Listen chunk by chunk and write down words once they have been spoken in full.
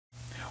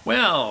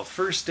Well,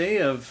 first day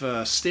of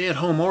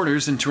stay-at-home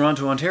orders in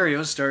Toronto,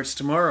 Ontario starts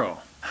tomorrow.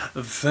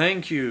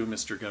 Thank you,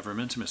 Mr.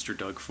 Government, Mr.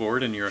 Doug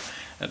Ford, and your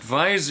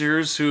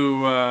advisors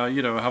who,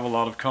 have a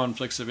lot of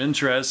conflicts of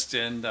interest,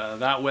 and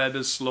that web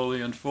is slowly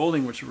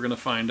unfolding, which we're going to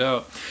find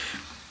out.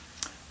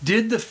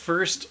 Did the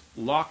first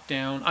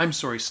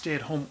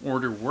stay-at-home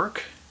order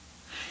work?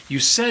 You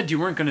said you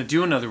weren't going to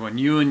do another one.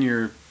 You and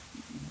your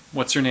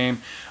what's her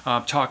name,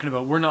 talking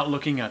about we're not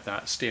looking at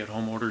that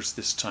stay-at-home orders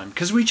this time.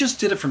 Because we just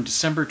did it from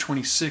December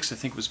 26th, I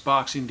think it was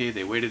Boxing Day.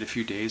 They waited a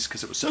few days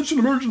because it was such an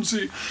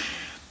emergency.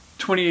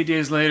 28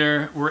 days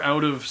later, we're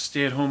out of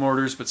stay-at-home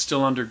orders, but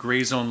still under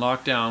gray zone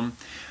lockdown.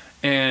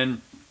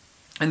 And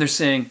they're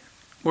saying,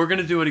 we're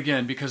going to do it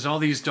again because all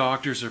these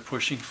doctors are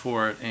pushing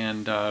for it.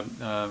 And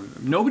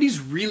nobody's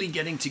really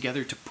getting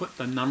together to put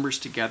the numbers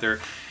together.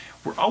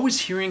 We're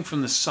always hearing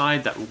from the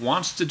side that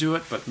wants to do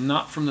it, but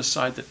not from the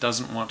side that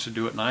doesn't want to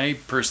do it. And I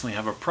personally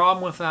have a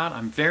problem with that.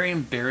 I'm very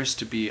embarrassed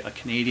to be a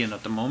Canadian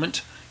at the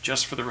moment,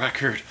 just for the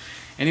record.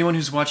 Anyone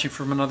who's watching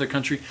from another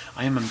country,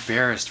 I am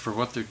embarrassed for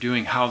what they're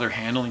doing, how they're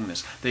handling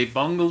this. They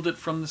bungled it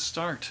from the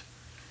start.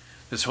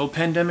 This whole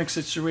pandemic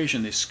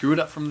situation, they screwed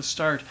up from the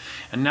start.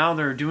 And now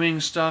they're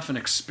doing stuff and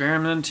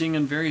experimenting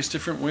in various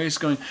different ways,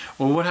 going,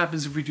 well, what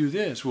happens if we do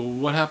this? Well,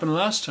 what happened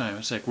last time?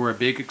 It's like, we're a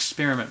big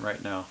experiment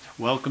right now.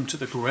 Welcome to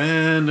the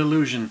grand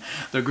illusion.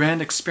 The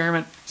grand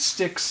experiment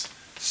sticks.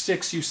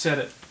 Sticks, you said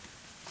it.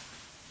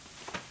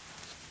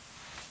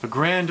 The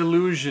grand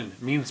illusion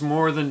means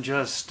more than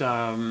just,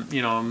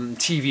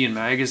 TV and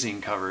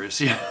magazine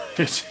covers. Yeah,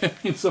 it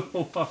means a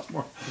whole lot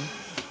more.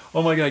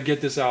 Oh my God,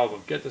 get this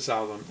album,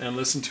 and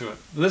listen to it.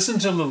 Listen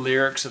to the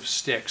lyrics of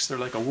Styx. They're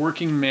like a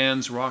working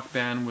man's rock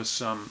band with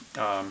some,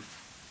 I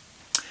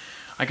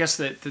guess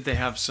that they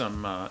have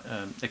some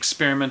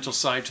experimental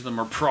side to them,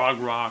 or prog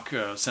rock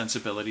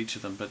sensibility to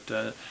them.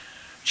 But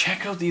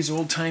check out these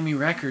old-timey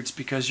records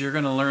because you're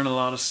going to learn a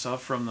lot of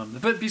stuff from them.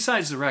 But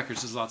besides the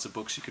records, there's lots of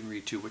books you can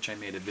read too, which I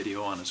made a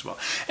video on as well.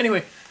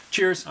 Anyway,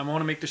 cheers. I want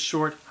to make this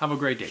short. Have a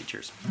great day.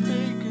 Cheers.